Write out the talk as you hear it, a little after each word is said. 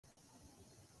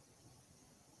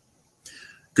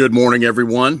Good morning,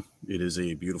 everyone. It is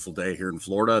a beautiful day here in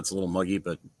Florida. It's a little muggy,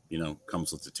 but,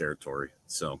 comes with the territory.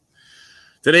 So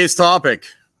today's topic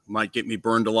might get me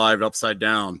burned alive upside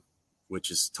down,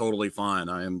 which is totally fine.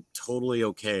 I am totally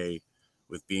okay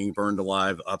with being burned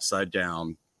alive upside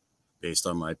down based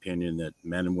on my opinion that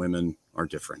men and women are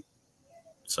different.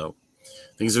 So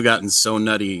things have gotten so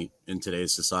nutty in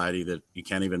today's society that you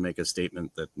can't even make a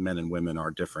statement that men and women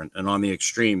are different. And on the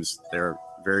extremes, they're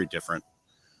very different.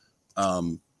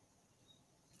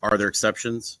 Are there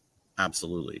exceptions?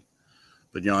 Absolutely.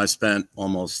 But, I spent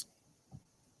almost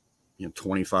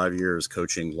 25 years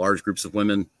coaching large groups of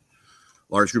women,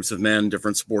 large groups of men,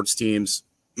 different sports teams.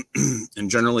 And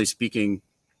generally speaking,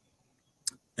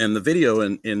 and the video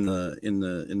in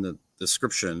the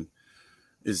description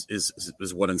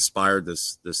is what inspired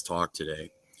this talk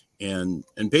today. And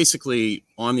basically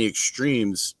on the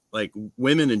extremes, like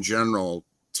women in general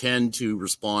tend to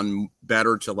respond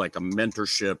better to like a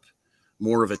mentorship,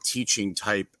 more of a teaching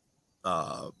type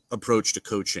approach to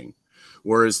coaching.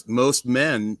 Whereas most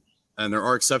men, and there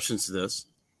are exceptions to this,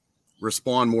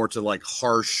 respond more to like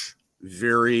harsh,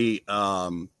 very,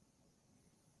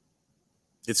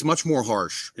 it's much more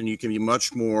harsh, and you can be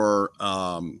much more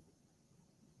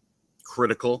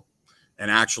critical,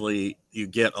 and actually you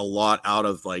get a lot out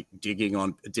of like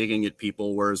digging at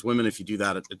people. Whereas women, if you do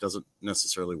that, it doesn't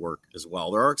necessarily work as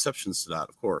well. There are exceptions to that,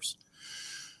 of course.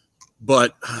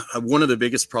 But one of the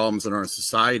biggest problems in our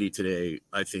society today,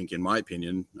 I think, in my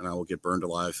opinion, and I will get burned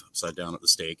alive upside down at the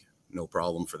stake, no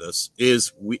problem for this,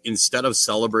 is we, instead of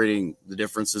celebrating the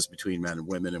differences between men and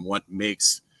women and what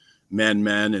makes men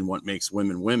men and what makes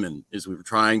women women, is we're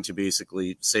trying to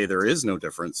basically say there is no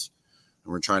difference,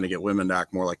 and we're trying to get women to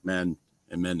act more like men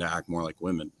and men to act more like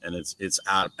women, and it's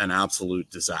an absolute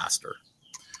disaster.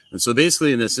 And so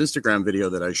basically in this Instagram video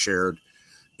that I shared,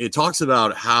 it talks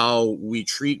about how we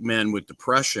treat men with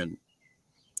depression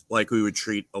like we would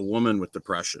treat a woman with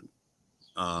depression,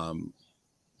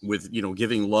 with,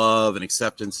 giving love and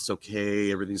acceptance. It's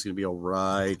okay. Everything's going to be all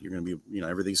right. You're going to be,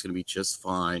 everything's going to be just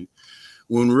fine.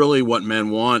 When really what men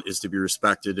want is to be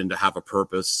respected and to have a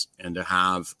purpose and to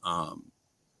have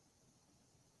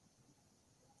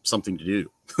something to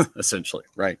do, essentially.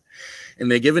 Right.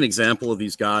 And they give an example of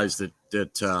these guys that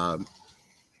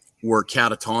were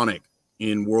catatonic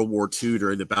in World War II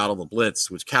during the Battle of the Blitz,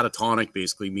 which catatonic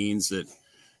basically means that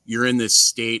you're in this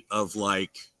state of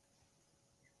like,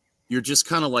 you're just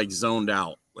kind of like zoned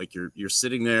out. Like you're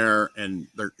sitting there and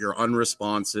you're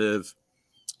unresponsive.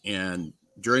 And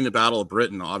during the Battle of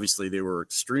Britain, obviously they were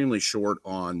extremely short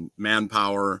on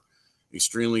manpower,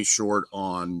 extremely short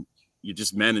on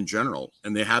just men in general.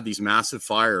 And they had these massive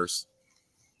fires,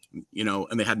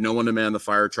 and they had no one to man the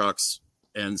fire trucks.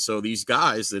 And so these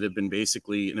guys that have been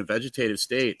basically in a vegetative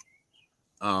state,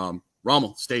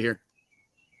 Rommel, stay here.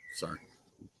 Sorry.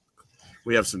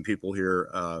 We have some people here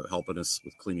helping us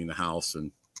with cleaning the house,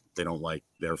 and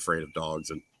they're afraid of dogs,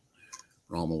 and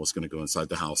Rommel was going to go inside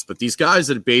the house. But these guys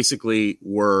that basically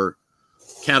were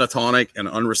catatonic and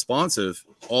unresponsive,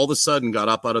 all of a sudden got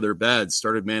up out of their beds,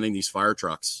 started manning these fire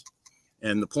trucks.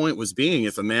 And the point was being,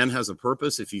 if a man has a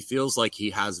purpose, if he feels like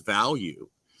he has value,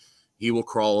 he will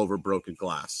crawl over broken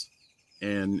glass.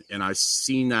 And I've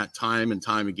seen that time and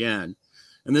time again.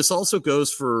 And this also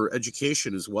goes for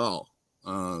education as well.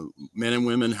 Men and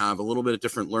women have a little bit of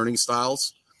different learning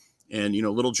styles. And,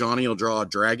 little Johnny will draw a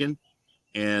dragon,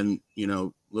 and,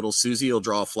 little Susie will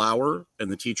draw a flower.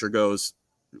 And the teacher goes,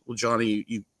 well, Johnny,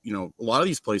 a lot of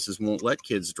these places won't let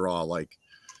kids draw like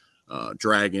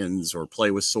dragons or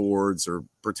play with swords or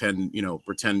pretend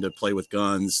to play with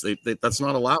guns. That's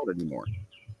not allowed anymore.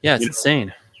 Yeah, it's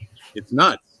insane. It's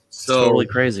nuts. It's totally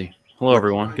crazy. Hello,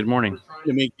 everyone. Good morning.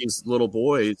 To make these little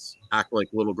boys act like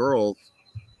little girls,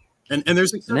 and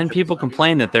there's and then people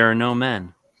complain that there are no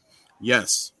men.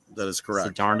 Yes, that is correct.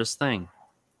 It's the darndest thing.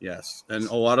 Yes, and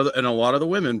a lot of the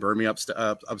women burn me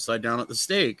upside down at the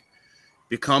stake,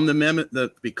 become the men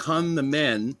that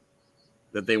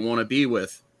they want to be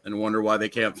with, and wonder why they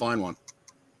can't find one.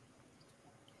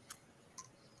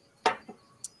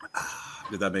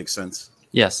 Did that make sense?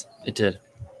 Yes, it did.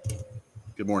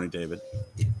 Good morning, David.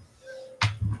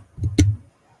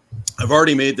 I've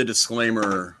already made the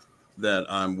disclaimer that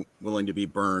I'm willing to be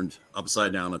burned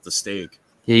upside down at the stake.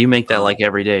 Yeah, you make that like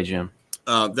every day, Jim.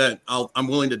 That I'm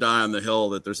willing to die on the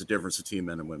hill that there's a difference between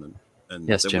men and women, and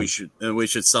yes, that Jim. we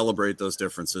should celebrate those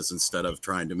differences instead of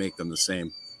trying to make them the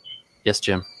same. Yes,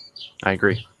 Jim. I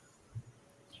agree.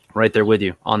 Right there with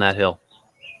you on that hill.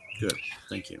 Good.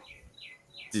 Thank you.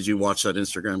 Did you watch that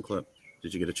Instagram clip?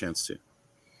 Did you get a chance to?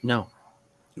 No.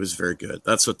 It was very good.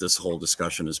 That's what this whole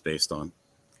discussion is based on.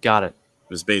 Got it. It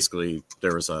was basically,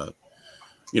 there was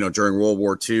during World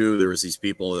War II, there was these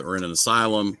people that were in an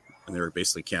asylum and they were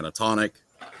basically catatonic,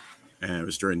 and it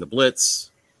was during the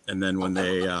Blitz. And then when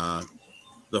the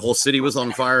whole city was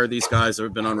on fire, these guys that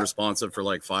have been unresponsive for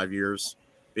like 5 years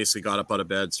basically got up out of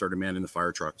bed, started manning the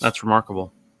fire trucks. That's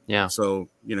remarkable. Yeah. So,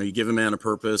 you give a man a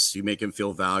purpose, you make him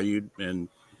feel valued, and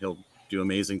he'll do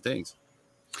amazing things.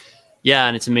 Yeah.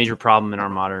 And it's a major problem in our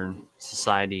modern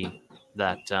society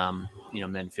that,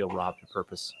 men feel robbed of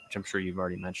purpose, which I'm sure you've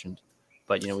already mentioned.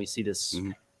 But, we see this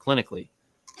clinically.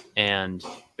 And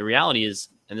the reality is,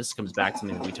 and this comes back to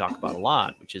something that we talk about a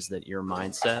lot, which is that your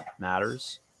mindset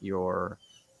matters, your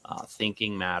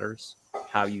thinking matters,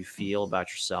 how you feel about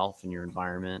yourself and your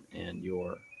environment and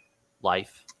your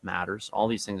life matters. All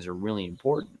these things are really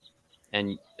important.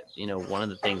 And, one of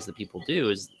the things that people do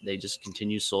is they just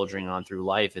continue soldiering on through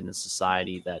life in the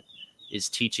society that is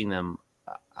teaching them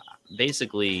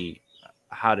basically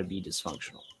how to be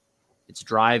dysfunctional. It's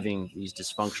driving these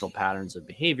dysfunctional patterns of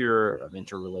behavior, of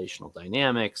interrelational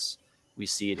dynamics. We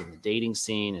see it in the dating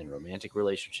scene and romantic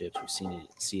relationships. We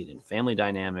see it in family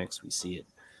dynamics. We see it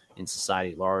in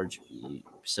society at large.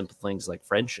 Simple things like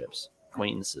friendships,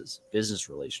 acquaintances, business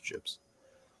relationships.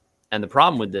 And the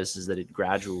problem with this is that it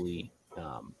gradually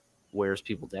wears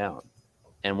people down.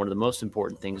 And one of the most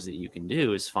important things that you can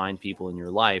do is find people in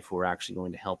your life who are actually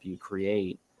going to help you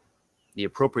create the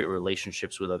appropriate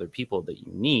relationships with other people that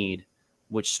you need,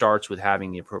 which starts with having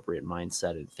the appropriate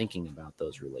mindset and thinking about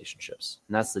those relationships.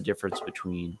 And that's the difference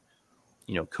between,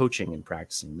 coaching and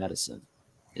practicing medicine,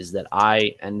 is that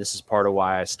and this is part of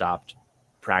why I stopped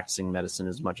practicing medicine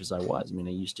as much as I was. I mean,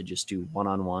 I used to just do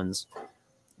one-on-ones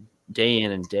day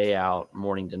in and day out,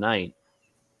 morning to night.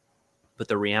 But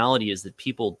the reality is that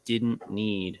people didn't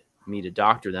need me to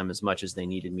doctor them as much as they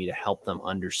needed me to help them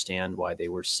understand why they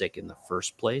were sick in the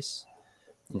first place,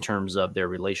 in terms of their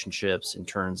relationships, in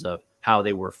terms of how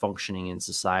they were functioning in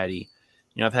society.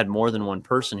 I've had more than one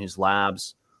person whose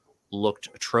labs looked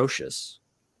atrocious,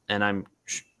 and I'm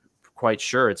quite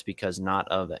sure it's because not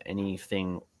of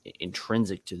anything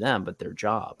intrinsic to them, but their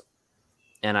job.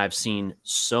 And I've seen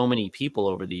so many people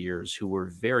over the years who were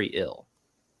very ill,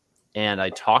 and I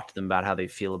talked to them about how they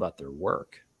feel about their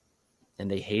work, and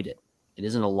they hate it. It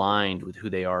isn't aligned with who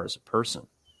they are as a person.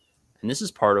 And this is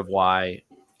part of why,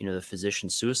 the physician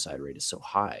suicide rate is so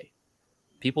high.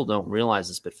 People don't realize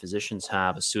this, but physicians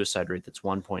have a suicide rate that's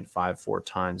 1.54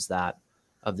 times that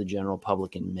of the general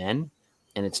public in men,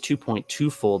 and it's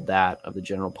 2.2-fold that of the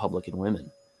general public in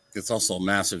women. It's also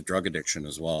massive drug addiction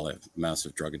as well. They have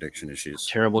massive drug addiction issues.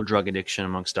 Terrible drug addiction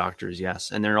amongst doctors,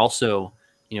 yes. And they're also,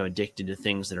 addicted to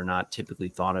things that are not typically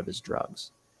thought of as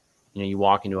drugs. You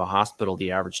walk into a hospital,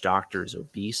 the average doctor is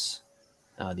obese.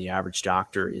 The average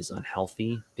doctor is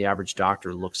unhealthy. The average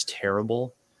doctor looks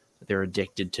terrible. They're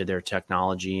addicted to their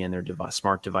technology and their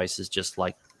smart devices, just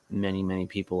like many, many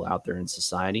people out there in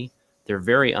society. They're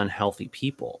very unhealthy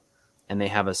people, and they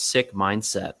have a sick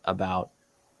mindset about,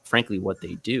 frankly, what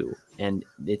they do. And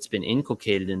it's been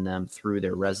inculcated in them through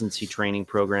their residency training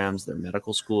programs, their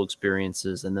medical school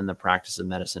experiences, and then the practice of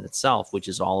medicine itself, which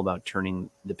is all about turning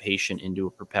the patient into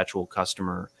a perpetual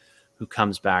customer who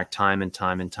comes back time and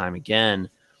time and time again.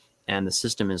 And the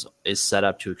system is set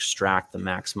up to extract the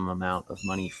maximum amount of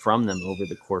money from them over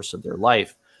the course of their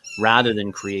life, rather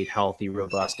than create healthy,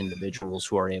 robust individuals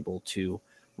who are able to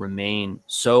remain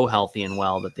so healthy and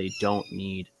well that they don't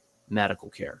need medical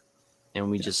care. And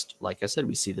we just, like I said,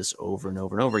 we see this over and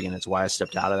over and over again. It's why I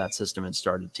stepped out of that system and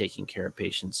started taking care of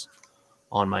patients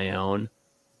on my own,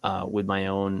 with my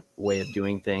own way of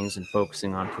doing things, and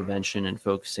focusing on prevention and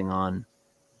focusing on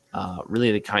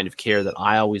really the kind of care that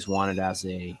I always wanted as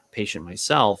a patient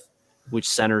myself, which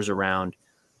centers around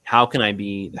how can I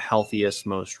be the healthiest,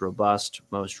 most robust,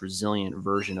 most resilient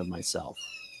version of myself.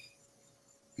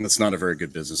 That's not a very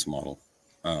good business model.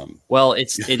 Well,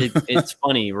 it's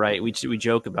funny, right? We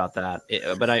joke about that,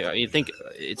 but I think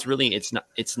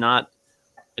it's not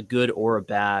a good or a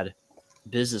bad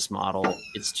business model.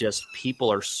 It's just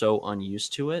people are so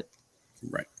unused to it,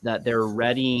 right, that they're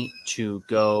ready to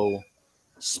go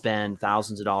spend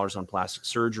thousands of dollars on plastic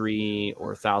surgery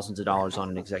or thousands of dollars on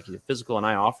an executive physical. And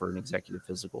I offer an executive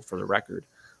physical, for the record,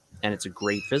 and it's a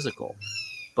great physical,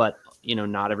 but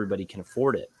not everybody can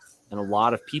afford it. And a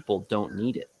lot of people don't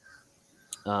need it.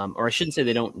 Or I shouldn't say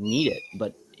they don't need it,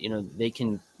 but they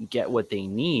can get what they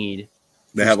need.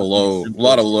 They have a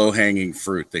lot of low hanging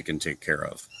fruit they can take care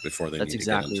of before they need to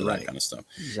get into that kind of stuff.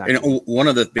 Exactly. And one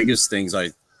of the biggest things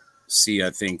I see, I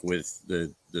think, with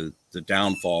the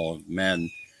downfall of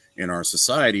men in our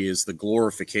society is the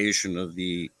glorification of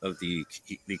the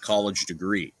college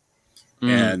degree,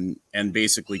 and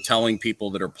basically telling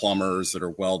people that are plumbers, that are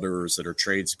welders, that are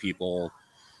tradespeople,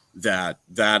 that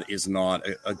is not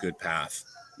a good path.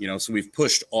 So we've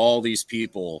pushed all these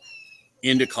people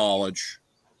into college,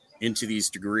 into these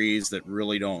degrees that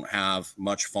really don't have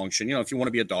much function. If you want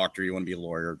to be a doctor, you want to be a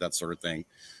lawyer, that sort of thing.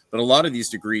 But a lot of these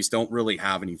degrees don't really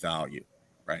have any value,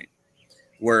 right?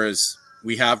 Whereas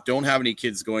we don't have any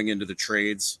kids going into the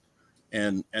trades.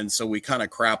 And so we kind of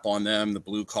crap on them, the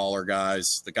blue collar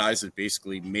guys, the guys that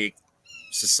basically make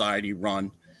society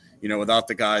run, without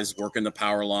the guys working the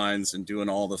power lines and doing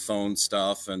all the phone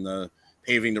stuff and the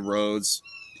paving the roads,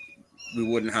 we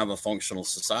wouldn't have a functional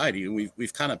society. And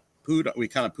we've kind of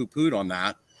poo-pooed on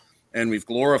that. And we've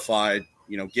glorified,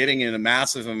 getting in a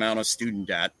massive amount of student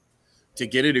debt to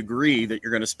get a degree that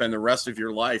you're going to spend the rest of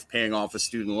your life paying off a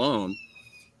student loan.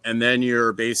 And then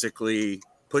you're basically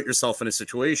put yourself in a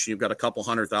situation, you've got a couple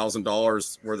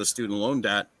 $100,000 worth of student loan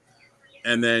debt.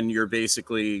 And then you're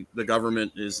basically, the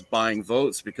government is buying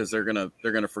votes because they're going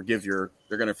to forgive your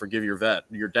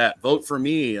debt. Vote for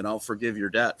me and I'll forgive your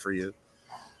debt for you.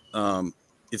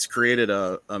 It's created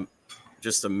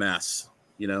just a mess,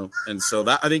 and so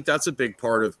I think that's a big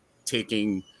part of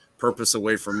taking purpose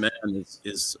away from men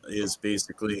is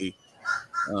basically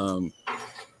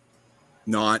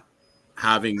not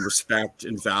having respect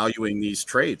and valuing these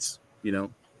traits,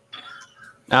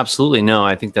 Absolutely. No,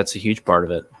 I think that's a huge part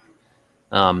of it.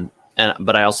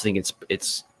 But I also think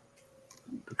it's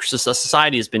a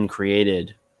society has been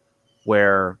created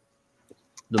where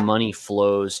the money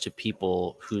flows to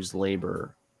people whose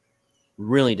labor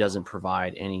really doesn't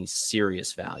provide any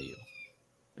serious value.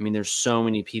 I mean, there's so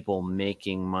many people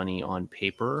making money on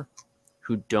paper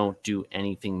who don't do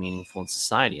anything meaningful in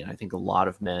society. And I think a lot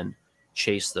of men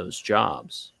chase those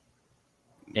jobs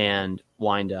and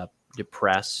wind up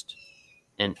depressed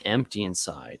and empty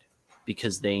inside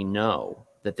because they know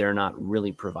that they're not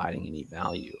really providing any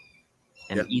value,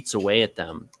 and it eats away at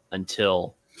them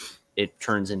until it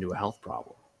turns into a health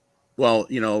problem. Well,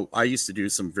 I used to do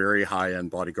some very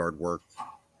high-end bodyguard work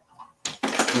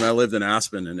when I lived in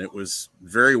Aspen, and it was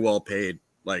very well paid.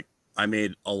 Like, I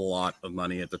made a lot of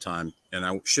money at the time, and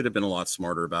I should have been a lot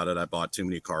smarter about it. I bought too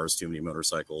many cars, too many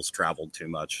motorcycles, traveled too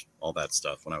much, all that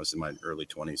stuff when I was in my early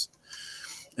 20s.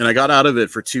 And I got out of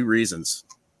it for two reasons.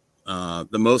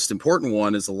 The most important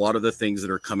one is a lot of the things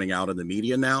that are coming out in the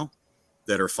media now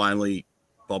that are finally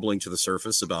bubbling to the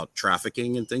surface about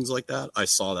trafficking and things like that. I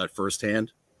saw that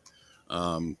firsthand.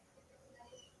 So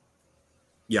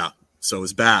it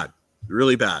was bad,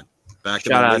 really bad. Back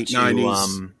in the late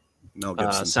 90s. Mel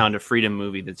Gibson. Sound of Freedom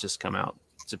movie that's just come out.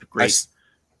 It's a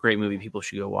great movie. People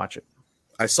should go watch it.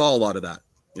 I saw a lot of that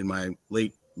in my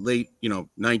late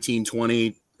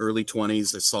 1920, early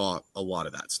 20s. I saw a lot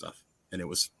of that stuff, and it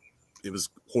was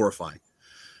horrifying.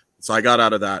 So I got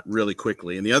out of that really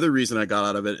quickly. And the other reason I got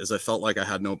out of it is I felt like I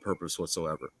had no purpose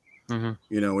whatsoever.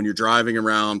 Mm-hmm. When you're driving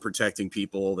around protecting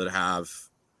people that have,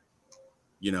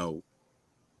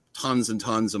 tons and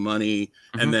tons of money.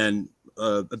 Mm-hmm. And then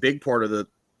a big part of the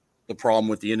problem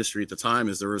with the industry at the time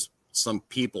is there was some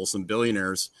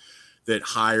billionaires that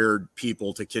hired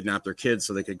people to kidnap their kids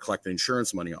so they could collect the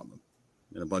insurance money on them.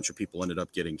 And a bunch of people ended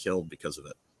up getting killed because of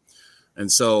it. And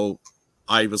so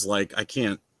I was like, I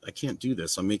can't do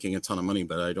this. I'm making a ton of money,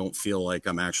 but I don't feel like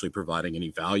I'm actually providing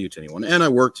any value to anyone. And I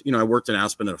worked in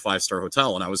Aspen at a 5-star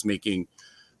hotel, and I was making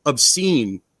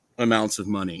obscene amounts of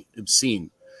money,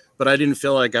 but I didn't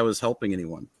feel like I was helping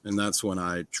anyone. And that's when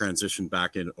I transitioned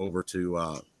back over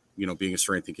to, being a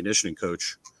strength and conditioning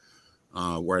coach,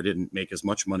 where I didn't make as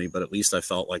much money, but at least I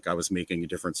felt like I was making a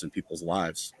difference in people's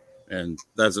lives. And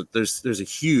there's a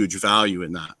huge value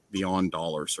in that beyond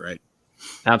dollars, right?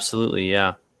 Absolutely.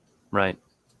 Yeah. Right.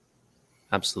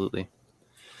 Absolutely.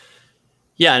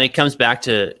 Yeah. And it comes back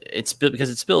to because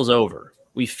it spills over.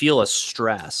 We feel a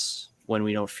stress when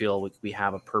we don't feel like we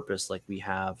have a purpose, like we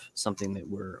have something that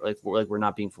we're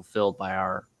not being fulfilled by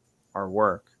our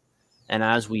work. And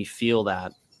as we feel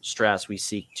that stress, we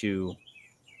seek to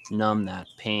numb that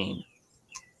pain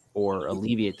or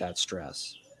alleviate that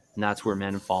stress. And that's where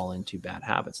men fall into bad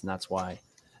habits. And that's why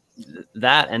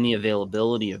that and the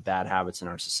availability of bad habits in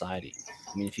our society.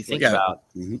 I mean, if you think about,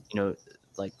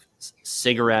 like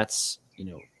cigarettes,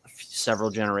 several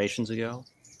generations ago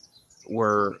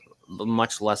were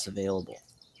much less available.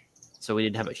 So we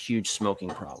didn't have a huge smoking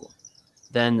problem.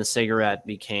 Then the cigarette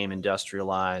became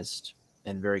industrialized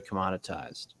and very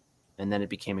commoditized. And then it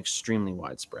became extremely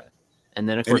widespread. And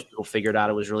then, of course, people figured out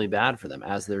it was really bad for them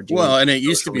as they're doing. Well, and it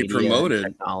used to be promoted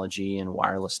technology and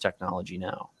wireless technology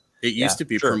now. It used to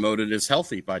be promoted as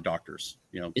healthy by doctors.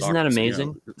 Isn't that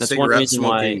amazing? That's one reason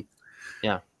why.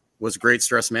 Yeah, was great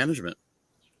stress management.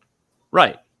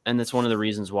 Right, and that's one of the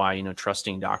reasons why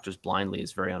trusting doctors blindly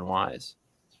is very unwise.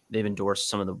 they've endorsed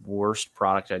some of the worst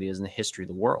product ideas in the history of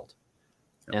the world.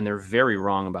 And they're very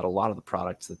wrong about a lot of the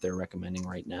products that they're recommending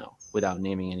right now without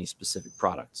naming any specific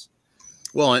products.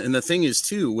 Well, and the thing is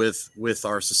too, with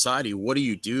our society, what do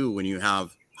you do when you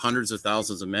have hundreds of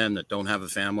thousands of men that don't have a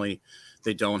family,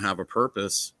 they don't have a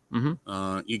purpose?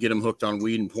 You get them hooked on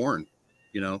weed and porn,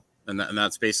 and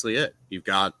that's basically it. You've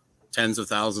got tens of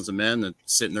thousands of men that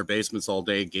sit in their basements all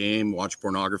day, game, watch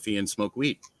pornography, and smoke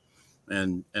weed.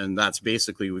 And that's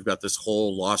basically, we've got this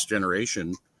whole lost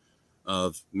generation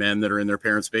of men that are in their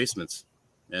parents' basements,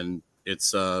 and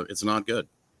it's not good.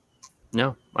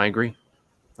 No, I agree.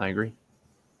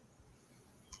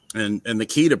 And the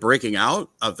key to breaking out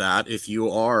of that, if you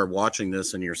are watching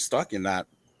this and you're stuck in that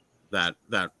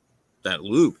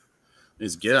loop,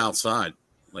 is get outside,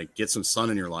 like get some sun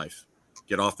in your life,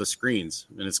 get off the screens.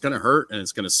 And it's going to hurt and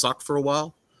it's going to suck for a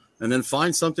while, and then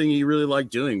find something you really like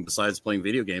doing besides playing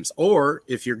video games. Or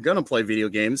if you're going to play video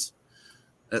games,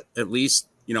 at least,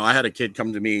 I had a kid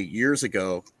come to me years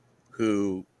ago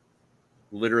who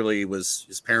literally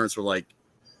his parents were like,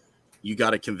 you got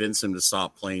to convince him to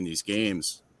stop playing these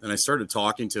games. And I started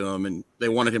talking to him, and they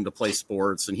wanted him to play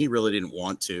sports, and he really didn't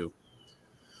want to.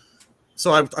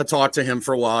 So I talked to him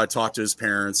for a while. I talked to his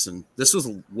parents, and this was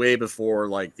way before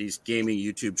like these gaming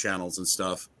YouTube channels and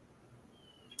stuff.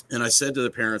 And I said to the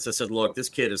parents, I said, look, this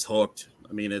kid is hooked.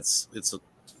 I mean, it's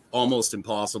almost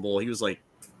impossible. He was like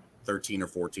 13 or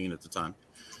 14 at the time,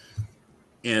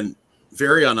 and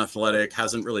very unathletic,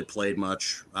 hasn't really played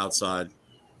much outside.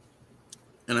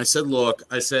 And I said, look,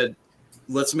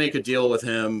 let's make a deal with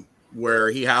him where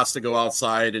he has to go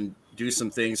outside and do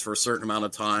some things for a certain amount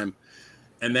of time,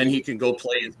 and then he can go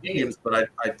play his games. But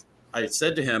I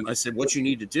said to him, I said, what you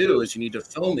need to do is you need to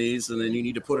film these, and then you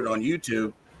need to put it on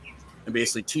YouTube and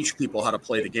basically teach people how to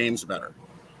play the games better.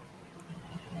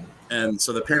 And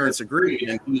so the parents agreed,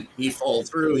 and he followed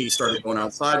through. He started going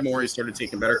outside more. He started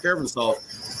taking better care of himself.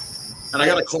 And I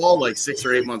got a call like 6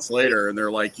 or 8 months later, and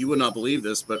they're like, "You would not believe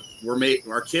this, but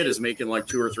our kid is making like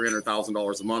 $200,000 or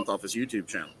 $300,000 a month off his YouTube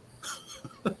channel."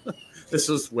 This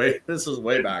is way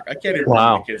back. I can't even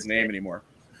remember the kid's name anymore.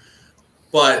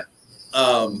 But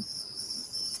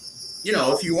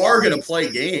if you are going to play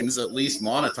games, at least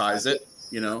monetize it,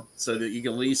 so that you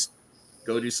can at least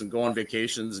go on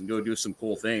vacations and go do some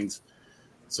cool things.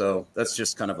 So that's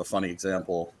just kind of a funny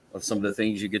example of some of the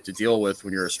things you get to deal with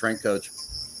when you're a strength coach.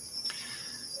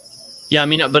 Yeah, I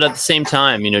mean, but at the same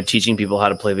time, teaching people how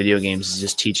to play video games is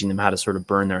just teaching them how to sort of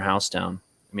burn their house down.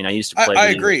 I mean, I used to play.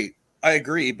 I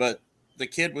agree, but the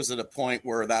kid was at a point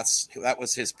where that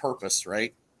was his purpose,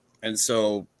 right? And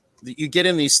so you get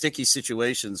in these sticky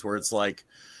situations where it's like,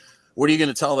 what are you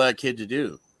going to tell that kid to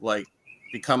do? Like,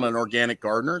 become an organic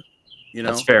gardener?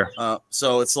 That's fair.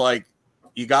 So it's like,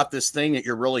 you got this thing that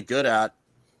you're really good at.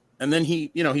 And then he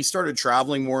started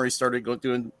traveling more. He started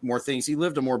doing more things. He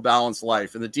lived a more balanced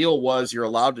life. And the deal was, you're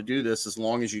allowed to do this as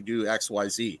long as you do X, Y,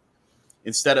 Z,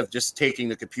 instead of just taking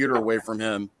the computer away from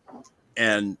him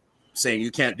and saying, you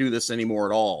can't do this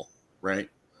anymore at all. Right.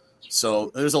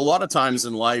 So there's a lot of times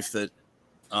in life that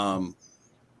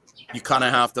you kind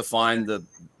of have to find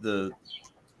the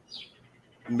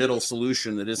middle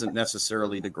solution that isn't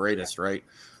necessarily the greatest. Right.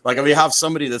 Like if you have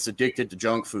somebody that's addicted to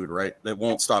junk food, right, that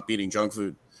won't stop eating junk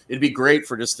food, it'd be great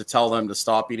for just to tell them to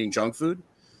stop eating junk food.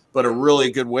 But a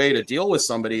really good way to deal with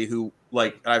somebody who,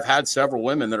 like, I've had several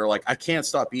women that are like, I can't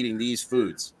stop eating these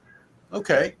foods.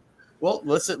 Okay, well,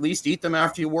 let's at least eat them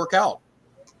after you work out.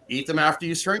 Eat them after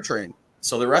you strength train.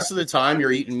 So the rest of the time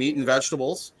you're eating meat and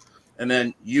vegetables, and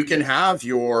then you can have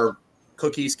your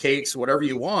cookies, cakes, whatever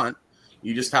you want.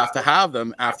 You just have to have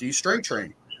them after you strength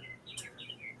train.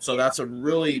 So that's a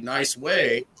really nice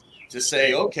way to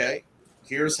say, okay,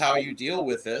 here's how you deal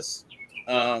with this.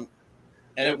 And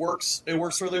it works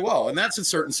really well. And that's in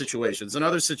certain situations. In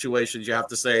other situations, you have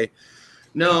to say,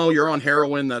 no, you're on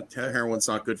heroin. That heroin's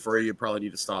not good for you. You probably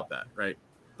need to stop that. Right.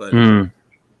 But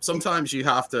sometimes you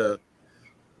have to,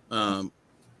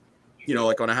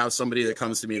 like when I have somebody that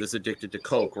comes to me that's addicted to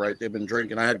Coke, right? They've been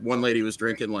drinking. I had one lady who was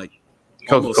drinking like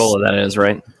Coca-Cola, that is,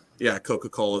 right? Yeah.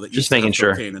 Coca-Cola. That just making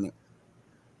sure. In it.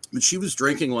 But she was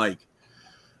drinking like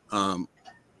 4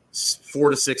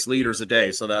 to 6 liters a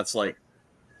day. So that's like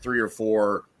 3 or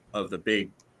 4 of the big,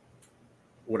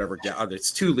 whatever.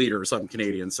 It's 2 liters. I'm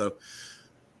Canadian. So,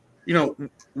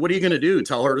 what are you going to do?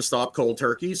 Tell her to stop cold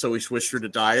turkey. So we switched her to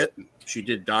diet. She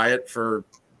did diet for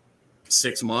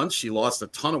 6 months. She lost a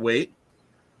ton of weight.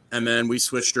 And then we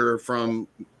switched her from,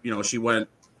 she went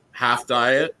half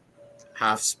diet,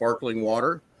 half sparkling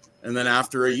water. And then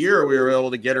after a year, we were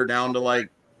able to get her down to like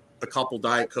a couple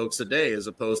Diet Cokes a day as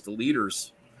opposed to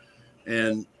liters.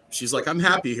 And she's like, I'm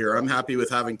happy here. I'm happy with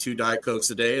having 2 Diet Cokes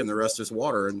a day and the rest is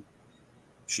water. And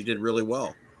she did really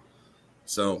well.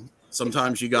 So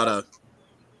sometimes you got to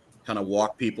kind of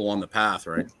walk people on the path,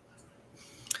 right?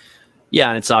 Yeah.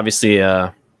 And it's obviously,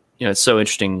 it's so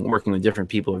interesting working with different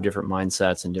people with different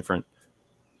mindsets and different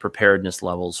preparedness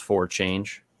levels for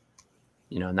change,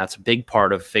 and that's a big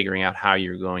part of figuring out how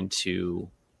you're going to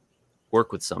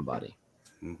work with somebody.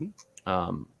 Mm-hmm.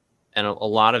 And a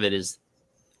lot of it is,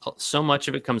 so much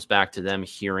of it comes back to them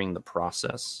hearing the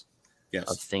process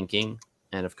of thinking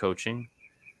and of coaching,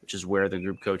 which is where the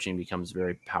group coaching becomes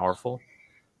very powerful,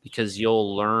 because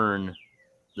you'll learn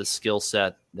the skill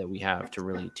set that we have to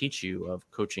really teach you of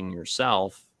coaching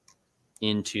yourself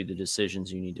into the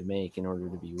decisions you need to make in order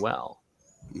to be well,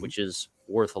 which is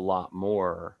worth a lot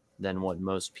more than what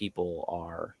most people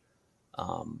are,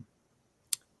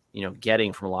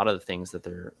 getting from a lot of the things that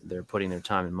they're putting their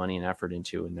time and money and effort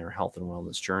into in their health and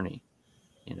wellness journey.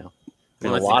 And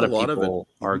a lot of people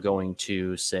are going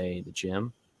to, say, the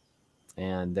gym,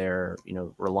 and they're,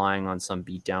 relying on some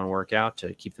beat down workout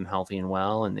to keep them healthy and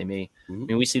well. And they may,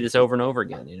 we see this over and over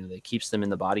again, that keeps them in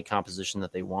the body composition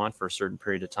that they want for a certain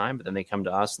period of time, but then they come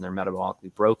to us and they're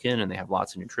metabolically broken and they have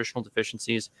lots of nutritional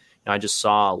deficiencies. I just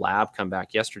saw a lab come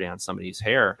back yesterday on somebody's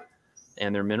hair,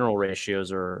 and their mineral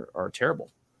ratios are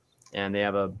terrible. And they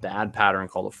have a bad pattern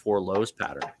called a 4 lows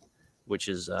pattern, which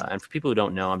is, and for people who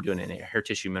don't know, I'm doing a hair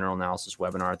tissue mineral analysis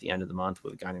webinar at the end of the month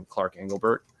with a guy named Clark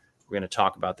Engelbert. We're going to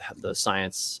talk about the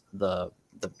science, the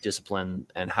discipline,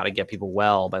 and how to get people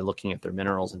well by looking at their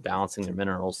minerals and balancing their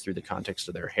minerals through the context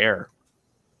of their hair.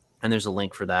 And there's a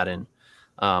link for that in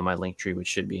my link tree, which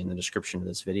should be in the description of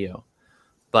this video.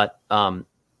 But,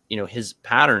 his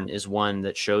pattern is one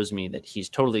that shows me that he's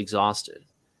totally exhausted,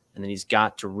 and then he's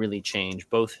got to really change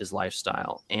both his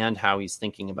lifestyle and how he's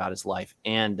thinking about his life,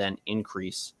 and then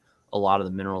increase a lot of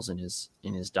the minerals in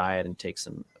his diet and take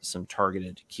some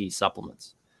targeted key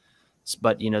supplements.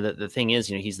 But, the thing is,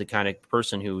 he's the kind of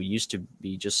person who used to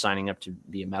be just signing up to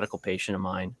be a medical patient of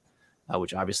mine,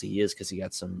 which obviously he is because he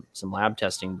got some lab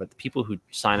testing. But the people who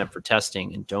sign up for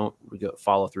testing and don't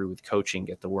follow through with coaching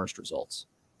get the worst results.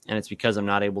 And it's because I'm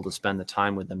not able to spend the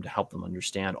time with them to help them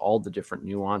understand all the different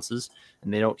nuances,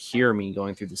 and they don't hear me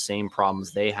going through the same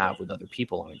problems they have with other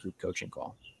people on a group coaching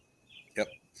call. Yep.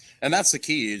 And that's the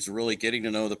key, is really getting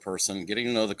to know the person, getting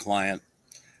to know the client,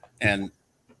 and,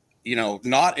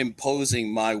 not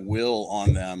imposing my will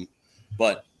on them,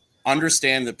 but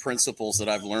understand the principles that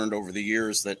I've learned over the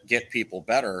years that get people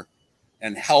better,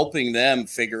 and helping them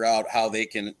figure out how they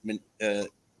can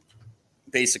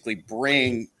basically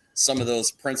bring some of those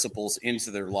principles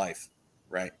into their life.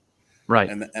 Right.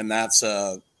 And that's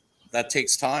that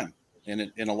takes time.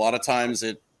 And a lot of times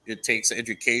it takes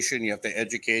education. You have to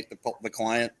educate the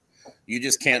client. You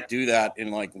just can't do that in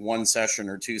like 1 session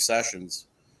or 2 sessions.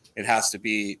 It has to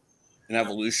be an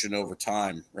evolution over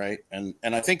time. Right. And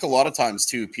I think a lot of times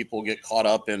too, people get caught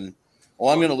up in,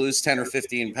 I'm going to lose 10 or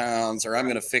 15 pounds, or I'm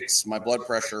going to fix my blood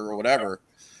pressure or whatever.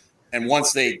 And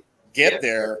once they get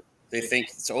there, they think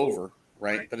it's over.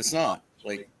 Right. But it's not.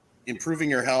 Like, improving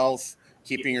your health,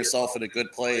 keeping yourself in a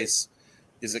good place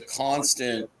is a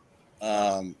constant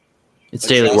it's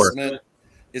daily work.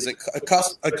 Is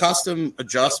a custom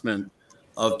adjustment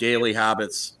of daily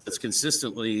habits that's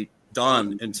consistently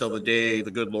done until the day the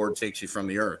good Lord takes you from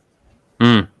the earth,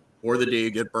 or the day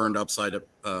you get burned upside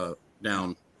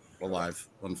down alive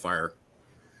on fire,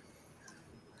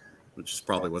 which is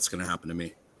probably what's going to happen to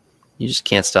me. You just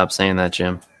can't stop saying that,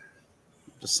 Jim.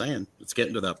 Just saying, it's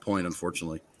getting to that point,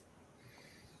 unfortunately.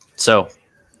 So,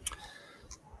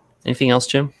 anything else,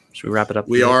 Jim? Should we wrap it up?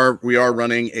 We are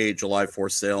running a July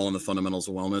 4th sale on the Fundamentals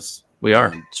of Wellness. We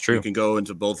are. It's true. You can go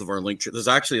into both of our links. There's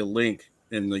actually a link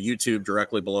in the YouTube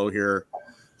directly below here,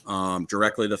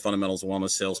 directly to the Fundamentals of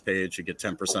Wellness sales page. You get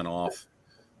 10% off.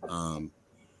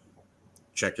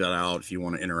 Check that out if you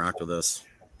want to interact with us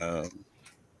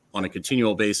on a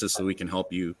continual basis, so we can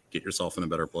help you get yourself in a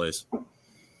better place.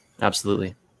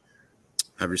 Absolutely.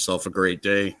 Have yourself a great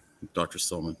day, Dr.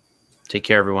 Stillman. Take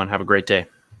care, everyone. Have a great day.